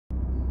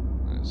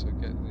so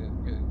get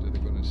into the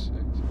gunner's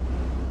seat.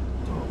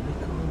 Don't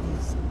record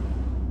this.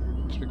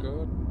 It's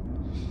record.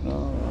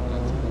 Oh.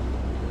 That's not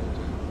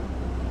recording.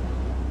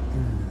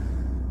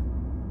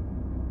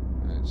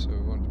 Right, so we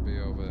want to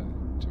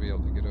be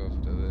able to get over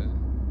to there.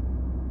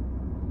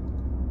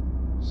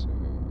 So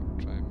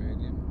try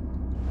medium.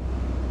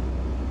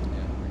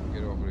 Yeah, we can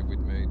get over it with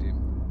medium.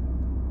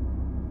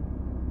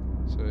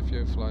 So if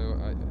you fly,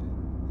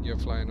 you're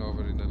flying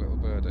over in a little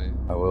bird, are you?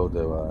 I will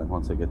do.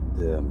 Once I get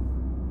to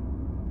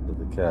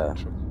the car.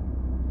 Truck.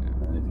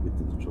 I need to get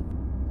to the truck.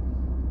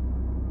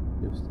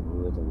 Just a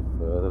little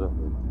further, I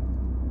think.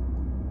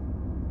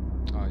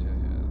 Oh yeah,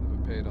 they've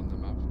appeared on the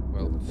map.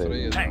 Well,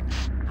 three of them. Tanks,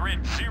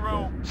 grid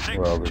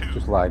 062. Well, they've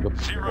just lined up.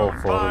 All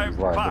four of them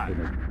lined up in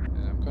it.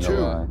 Yeah, I'm Two,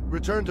 gonna,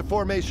 return to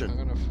formation. I'm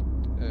gonna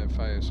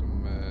fire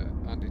some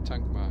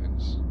anti-tank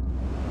mines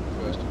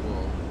first of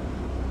all.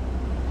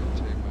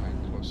 Anti-mine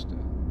cluster.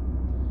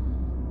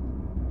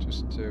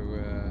 Just to,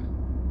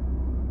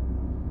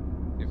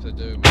 if they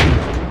do,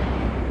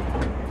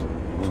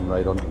 Run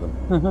right onto them.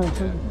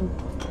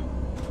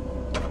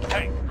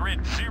 Tank,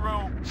 grid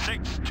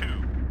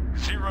 062.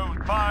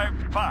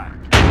 055.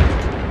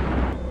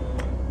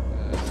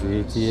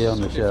 CTA on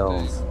the 15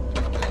 shells.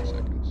 15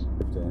 seconds.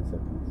 15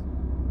 seconds.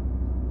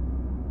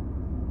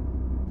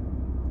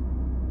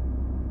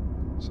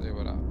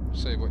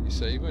 See what you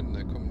see when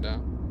they come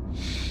down.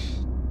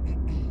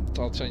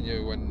 I'll tell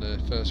you when the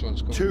first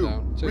one's coming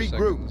down. 2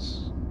 regroup.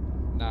 seconds.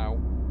 Now.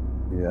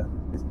 Yeah,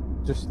 it's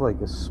just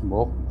like a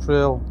smoke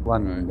trail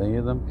landing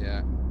near them.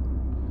 Yeah.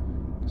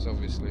 Because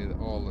obviously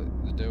all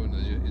they're doing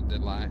is the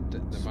mines are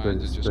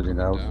just spreading coming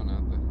out. down,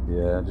 aren't they?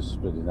 Yeah, just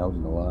spreading out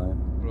in the line.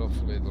 But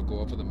hopefully they'll go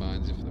over the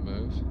mines if they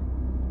move.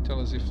 Tell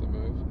us if they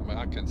move. I mean,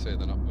 I can say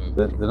they're not moving.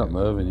 They're not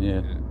moving,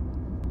 yeah.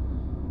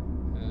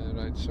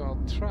 Right, so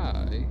I'll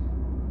try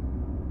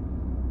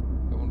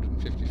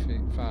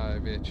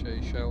 155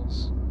 HE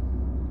shells.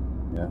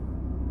 Yeah.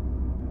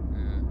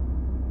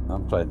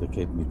 I'm trying to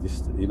keep me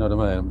distance. You know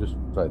what I mean? I'm just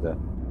trying to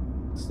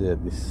stay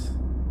at this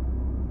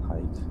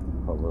height.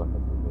 Cover up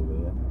over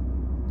here.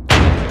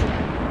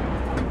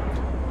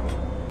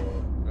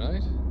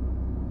 Right.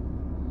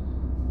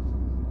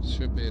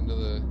 Should be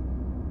another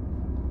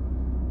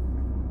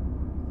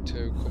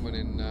 2 coming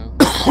in now.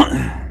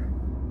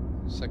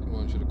 Second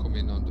one should have come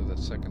in onto the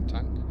second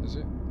tank, is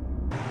it?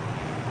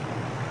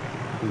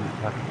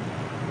 Impact.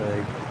 3, 2,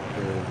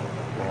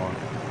 1.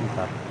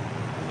 Impact.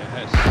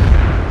 Yes.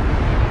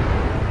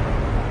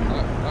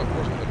 That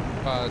wasn't a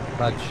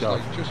bad shot.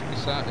 Like just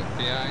beside it,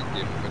 behind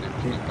him, but it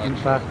wasn't a bad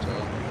Impact. shot at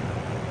all.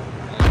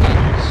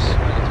 That's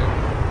split up.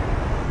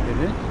 Did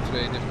it?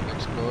 3 different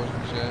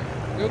explosions, yeah.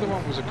 The other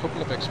one was a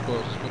couple of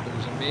explosions, but there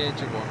was a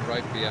major one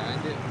right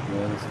behind it.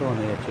 Yeah, there's still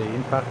an HE.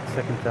 Impact,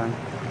 second tank.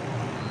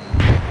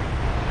 You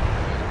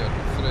got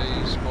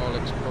 3 small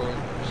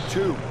explosions.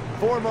 2,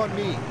 form on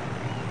me.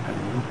 And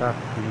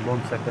impact in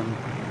 1 second.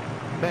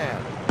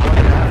 Man,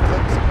 1.5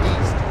 clicks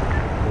east.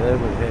 There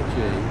with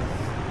HE.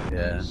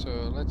 Yeah. So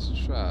let's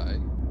try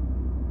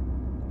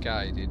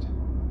guided.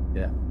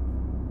 Yeah.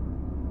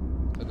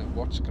 I don't know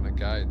what's going to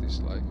guide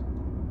this like,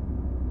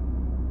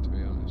 to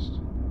be honest.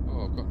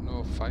 Oh, I've got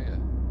no fire.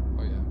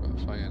 Oh yeah, I've got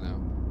a fire now.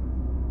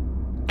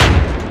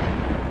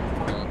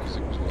 Oh, it's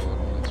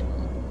exploding, that's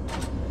well.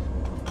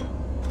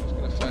 I'm just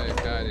going to fire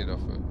guided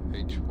off of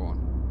each one.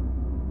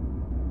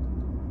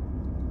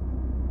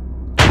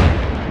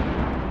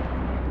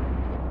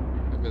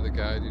 Maybe the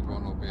guided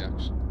one will be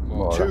actually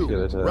more 2,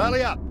 accurate,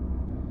 rally up.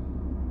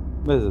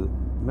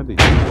 Maybe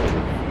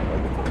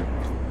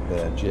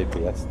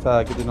GPS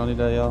targeting on it,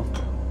 y'all.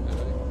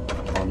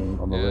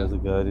 On the laser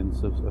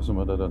guidance or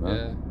something, I don't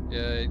know.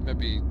 Yeah, it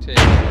maybe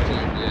takes the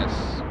GPS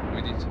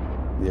with it.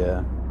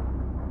 Yeah.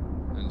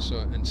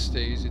 And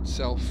stays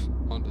itself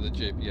onto the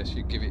GPS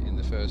you give it in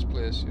the first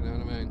place, you know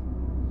what I mean?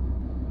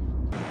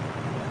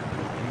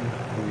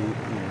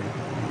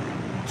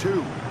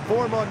 2,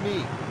 form on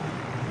me.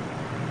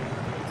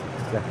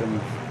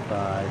 Seconds,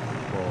 5,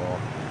 4,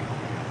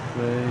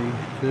 3,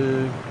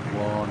 2,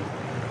 1.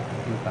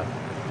 Impact.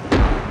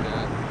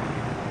 Yeah.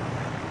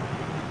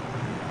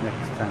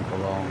 Next tank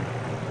along.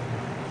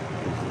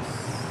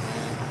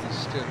 It's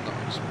still not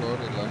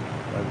exploded like.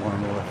 One on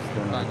the left,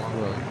 still not Bang on,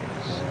 exploded. right.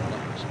 It's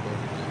not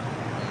exploded yet.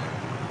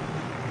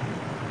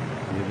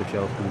 The other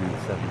shell's coming in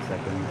 7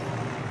 seconds.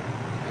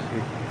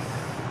 6,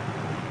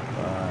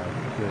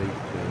 5, 3, 2,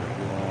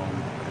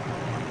 1.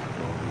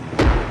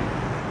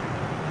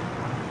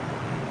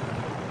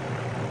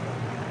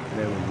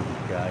 There was a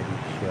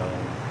guided shell.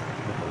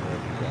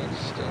 Yeah,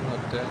 it's still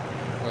not dead.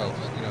 Well,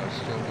 you know, it's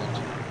still not.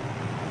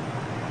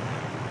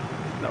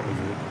 That was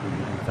the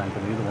tank,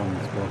 and the other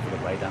one's going for the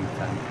right hand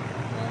tank.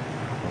 Right.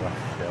 The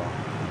last shell.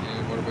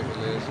 Yeah, what about the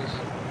lasers?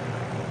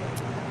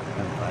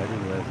 And fired a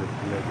laser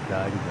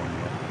guided one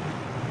yet.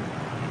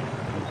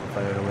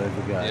 Fire a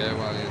laser guide. Yeah,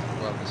 well,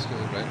 they're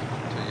still red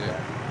to you.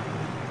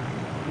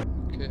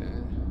 Okay.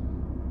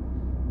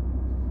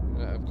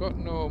 Right, I've got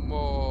no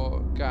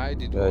more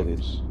guided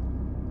ones.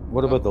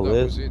 What about the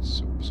laser? That was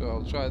it, so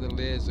I'll try the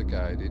laser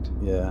guided.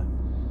 Yeah.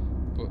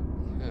 But,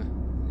 yeah,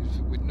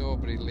 with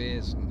nobody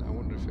lasing, I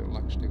wonder if it'll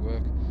actually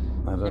work.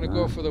 I I'm don't going to know.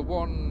 go for the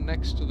one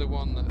next to the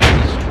one that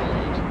I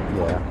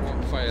destroyed. Yeah.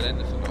 Won't fire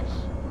anything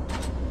off.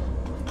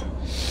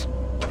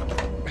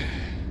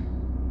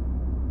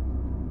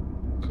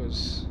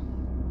 Because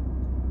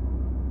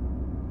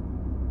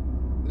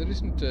there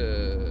isn't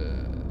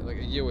like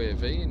a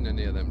UAV in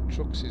any of them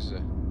trucks, is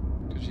there?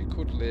 Because you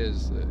could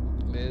laze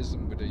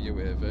them with a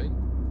UAV.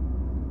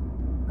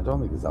 I don't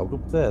think it's out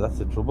up there. That's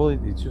the trouble.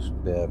 It's just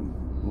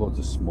loads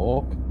of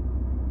smoke.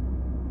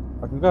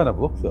 I can go and have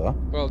a look though.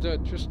 Well,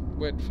 just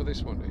wait for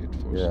this one to hit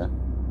first. Yeah.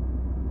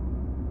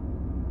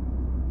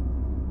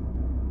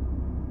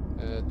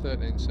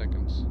 13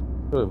 seconds.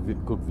 Got a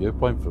good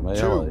viewpoint from here.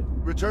 2.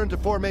 Return to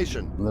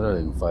formation. They're not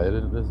even firing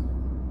it, is it?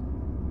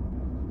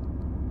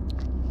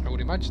 I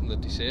would imagine the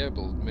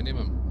disabled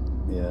minimum.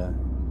 Yeah.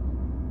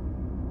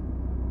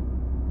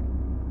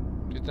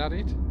 Did that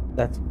hit?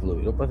 That blew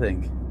it up, I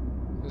think.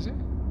 Is it?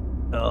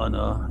 Oh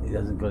no, it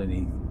hasn't got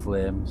any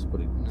flames,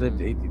 but it did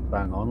hit it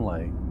bang on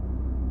like.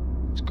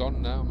 It's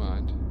gone now,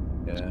 mind.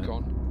 Yeah. It's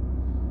gone.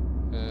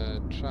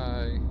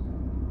 Try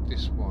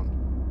this one.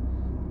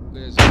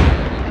 Laser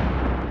guided.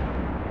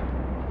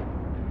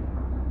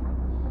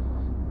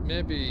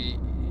 Maybe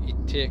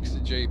it takes the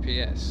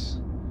GPS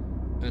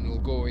and it'll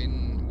go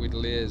in with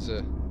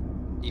laser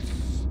if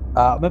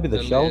Maybe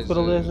the shell's got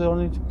a laser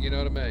on it. you know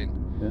what I mean?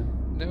 Yeah.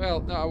 No, well,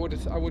 no, I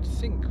would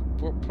think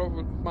what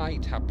probably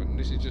might happen,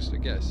 this is just a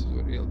guess,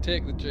 it'll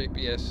take the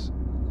GPS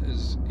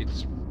as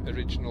its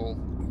original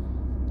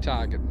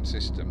targeting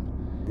system.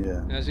 Yeah.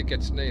 And as it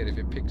gets near, if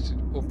it picks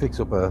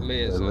up a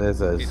laser,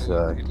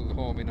 it'll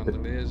home in on the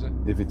laser.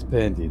 If it's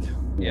painted.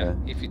 Yeah,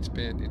 if it's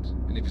painted.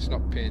 And if it's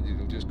not painted,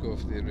 it'll just go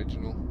for the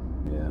original.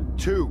 Yeah.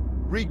 2.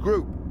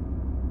 Regroup.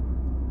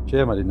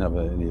 Shame I didn't have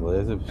any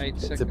lasers. 8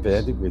 It's seconds. a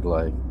painted with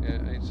like.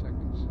 Yeah, 8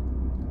 seconds.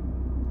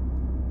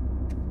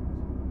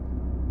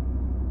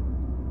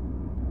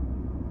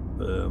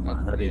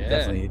 That Yeah,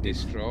 definitely hit it.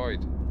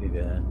 destroyed.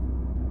 Yeah.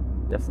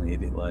 Definitely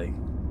hit it like.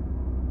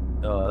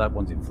 Oh, that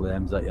one's in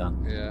flames, that Jan.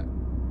 Yeah.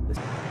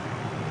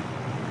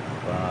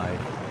 5,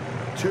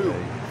 2.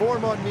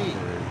 Form on me. 2, 1,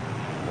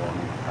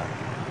 impact.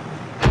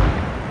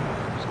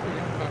 It's a good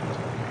impact.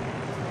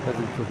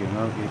 Doesn't fucking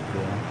know it.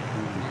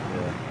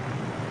 Yeah.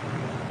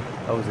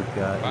 That was a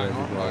guy. Bang there's a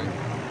on, guy. like. Yeah.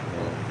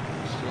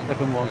 Still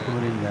Second one not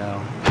coming in now.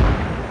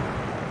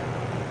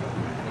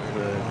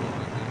 Third.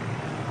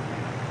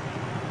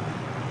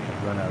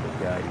 I've run out of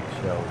guided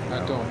shells I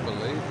now. don't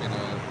believe, you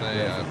know, that they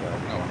There's are a guy.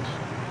 not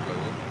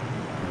blue.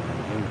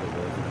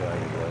 There's a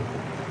guided like.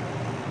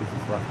 This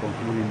is the last one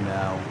coming in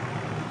now.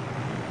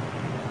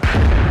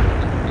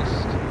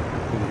 Missed.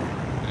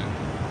 Yeah.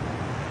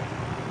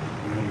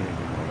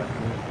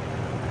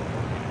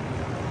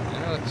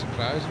 Yeah, that's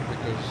surprising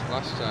because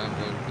last time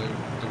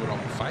they were on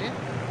fire.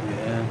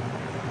 Yeah.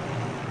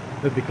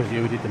 But because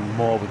you did them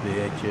more with the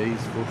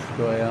HEs first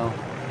go out.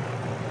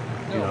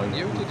 No,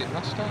 you did it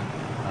last time.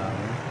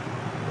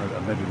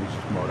 Maybe it was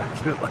just more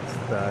accurate last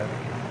time.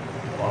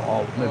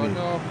 Or maybe.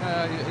 Oh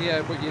no,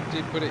 yeah, but you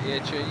did put a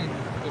HE in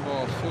the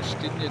more first,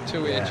 didn't you?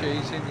 2 Yeah.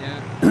 HEs in,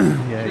 yeah. Yeah,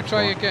 Should we it's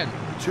try fine. again?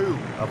 2.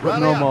 I've got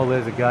Rally no up. more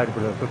laser guided,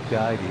 but I've got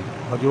guided.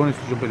 Or do you want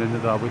us to jump in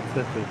another with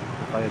to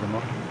fire them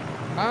off?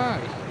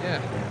 Aye,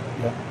 yeah.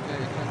 Yeah. Yeah,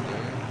 you can do it.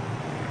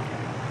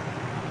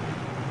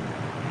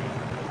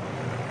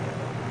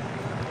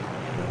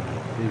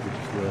 These are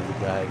just laser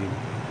guided.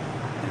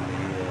 And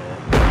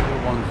the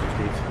ones just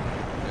hit.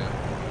 Yeah,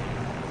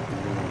 And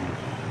the ones.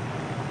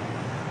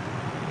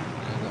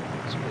 yeah,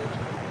 that's good.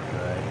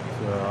 Right.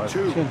 So I've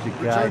 2. changed the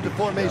Return guided to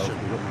formation.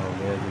 shells. We've got no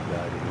laser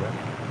guided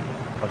left.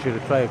 Or should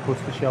I try a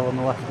cluster shell on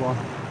the last one?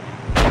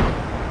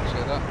 So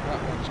that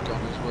one's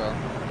gone as well.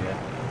 Yeah.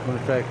 I'm going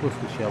to try a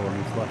cluster shell on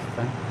this last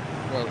time.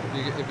 Well, if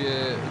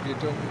you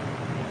done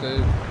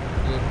the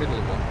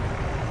middle one,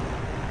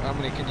 how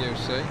many can you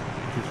see?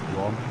 Just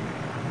one.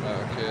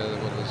 Okay,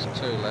 well there's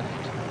 2 left.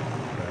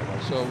 Right,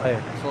 I'll So just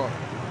fire. for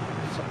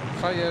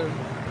fire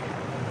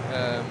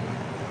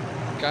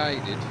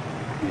guided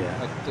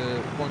Yeah. at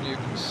the one you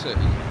can see,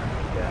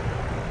 Yeah.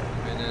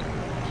 and then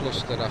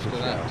cluster after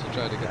that Shell. to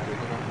try to get the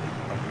other one.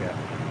 Okay.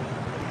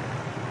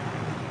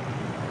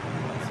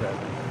 7,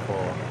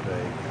 4,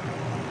 3.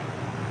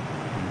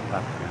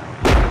 Back now.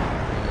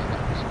 Yeah,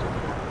 that was good.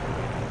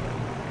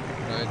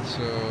 Right,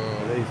 so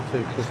These 2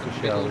 it's cluster the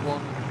shells. middle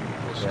one.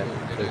 Plus Yeah, 2,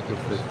 two the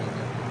clusters. cluster one.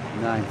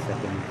 9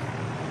 seconds.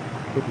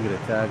 Couldn't get a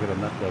target on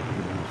that though because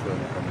it wasn't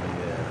showing up on the.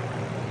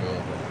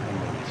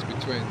 It's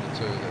between the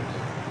 2 that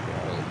you.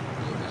 Well,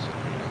 is it?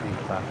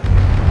 Impact.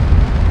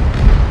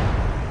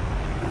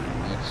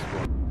 That's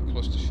one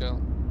cluster shell.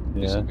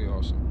 This Yeah. will be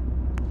awesome.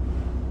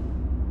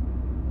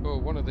 Oh,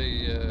 one of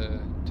the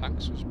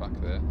tanks was back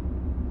there,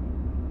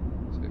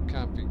 so it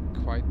can't be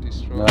quite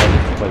destroyed. No,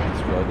 it's quite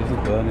destroyed. It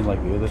isn't burning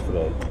like the other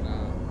thread. No.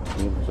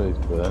 The other thread's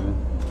burning.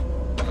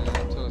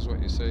 Tell us what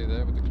you see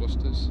there with the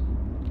clusters.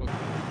 5,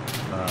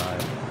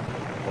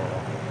 4,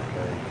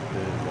 3,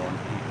 2, 1.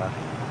 Impact.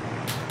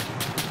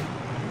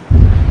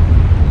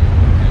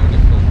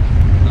 Beautiful.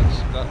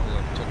 That will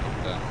have took them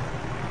down.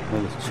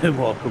 Well, there's 2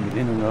 more coming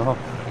in and all,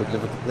 but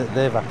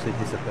they've actually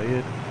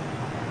disappeared.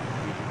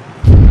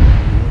 The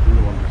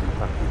other one was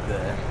impacted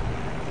there.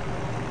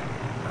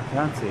 I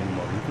can't see any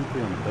more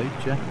infantry on the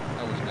beach, yeah.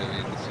 I was nearly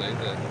in the sea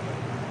there.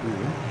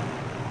 Really?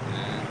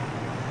 Yeah.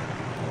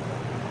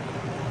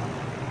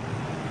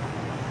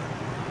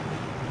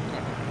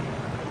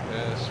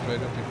 Yeah,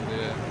 straight up into the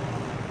air.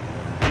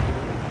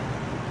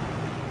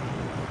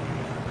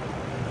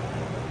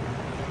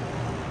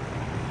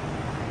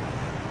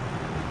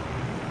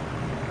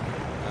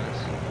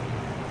 Nice.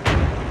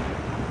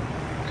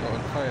 Caught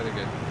on fire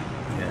again.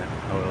 Yeah,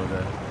 I will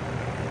there.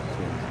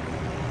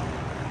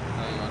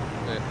 Hang on,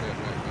 wait.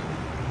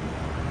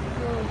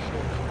 Oh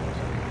shit.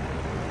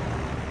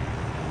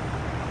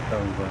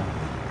 Going down.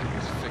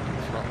 It's thick and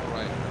throttle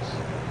right.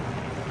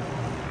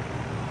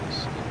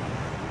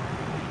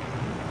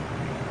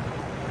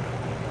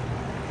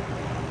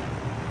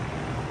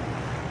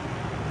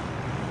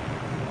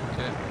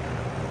 Okay.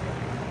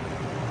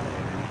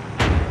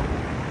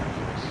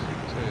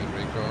 So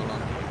recoil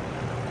on.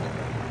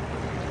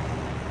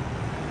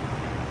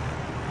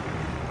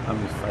 I'm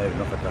just firing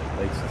off at that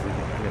place. I think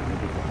I'm getting a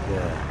bit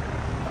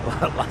of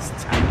that last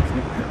tank.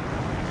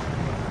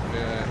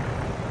 Yeah.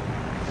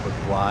 But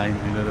blind,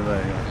 you know what I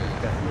mean?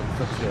 Yeah.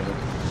 Such a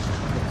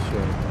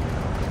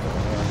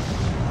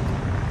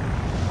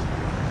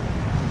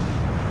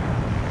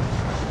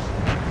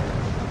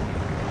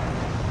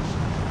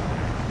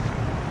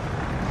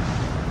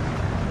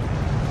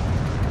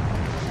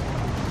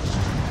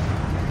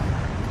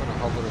Gonna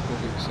hover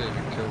above it, see if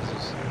it kills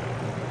us.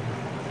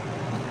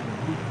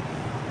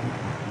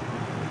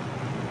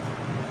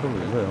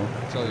 Probably will.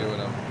 I'll tell you when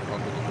I'm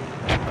hovering above.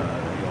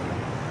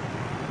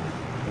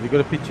 Have you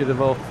got a picture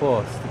of all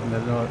 4 sticking their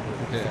nose?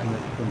 Yeah. Sticking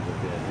their thumbs up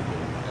here, did you?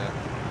 Yeah.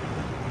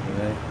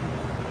 Yeah.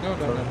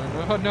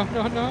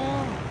 No.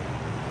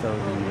 Tell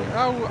me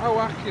How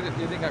accurate do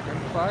you think I can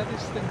fly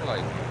this thing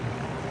like?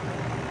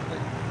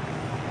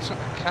 It's not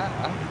a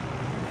car.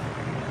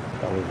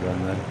 that was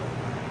one then.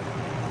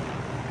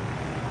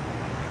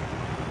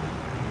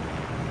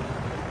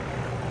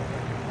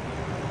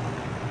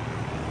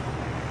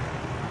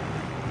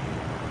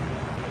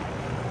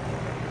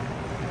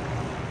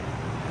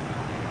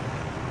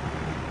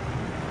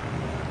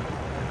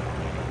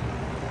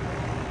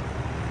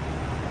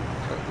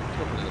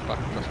 Probably the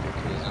backdraft that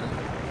kills, isn't it?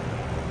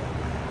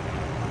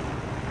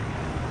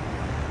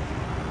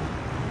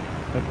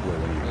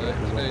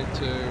 Three,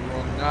 2,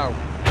 1, now.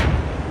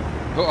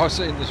 Oh, I've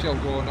seen the shell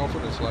going off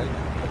on us like.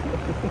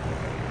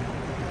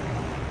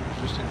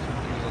 Just in front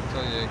of us, I'll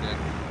tell you again.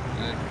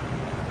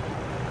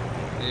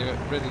 Are you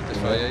ready to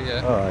fire?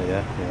 Yeah. Oh,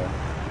 yeah.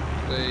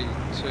 3,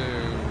 2,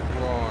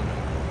 1,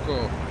 go.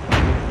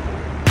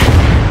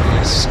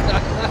 Yes.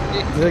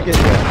 Did I get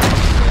that?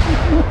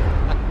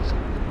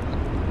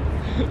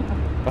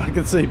 I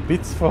could see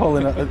bits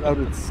falling out of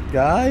the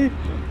sky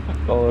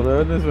all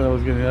around us when I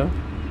was getting out.